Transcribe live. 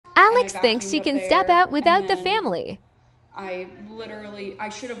Alix thinks she can step out without the family. I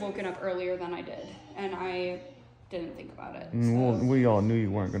should have woken up earlier than I did, and I didn't think about it. Well, we all knew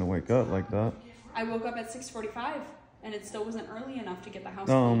you weren't going to wake up like that. I woke up at 6:45, and it still wasn't early enough to get the house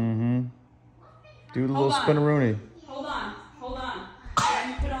clean. Do the little spinaroonie. Hold on. Let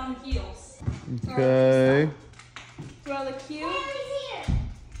me put on the heels. Okay. Do I look cute?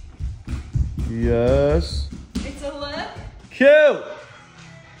 Yes. It's a lip. Cute!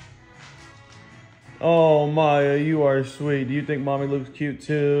 Oh, Maya, you are sweet. Do you think mommy looks cute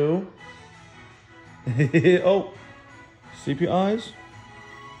too? Oh, sleepy eyes?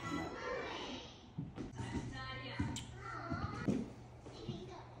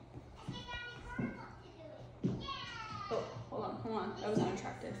 Oh, hold on. That was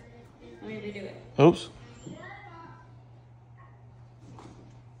unattractive. Let me redo it. Oops.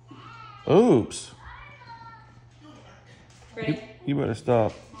 Oops. Ready? You better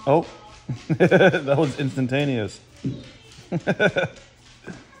stop. Oh, that was instantaneous.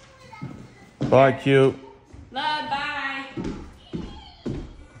 Bye, cute. Love, bye.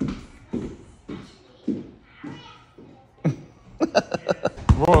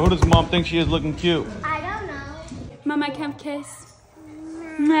 Roy, who does mom think she is looking cute? I don't know. Mama, can I have a kiss?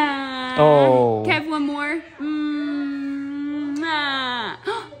 Nah. Oh. Can I have one more? Nah.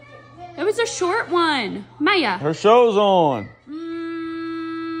 That was a short one. Maya. Her show's on.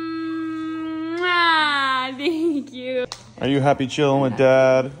 Thank you. Are you happy chilling with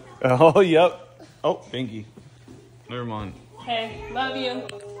Dad? Oh, yep. Oh, Pinky. Never mind. Hey, love you.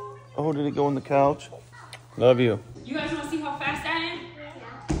 Oh, did it go on the couch? Love you. You guys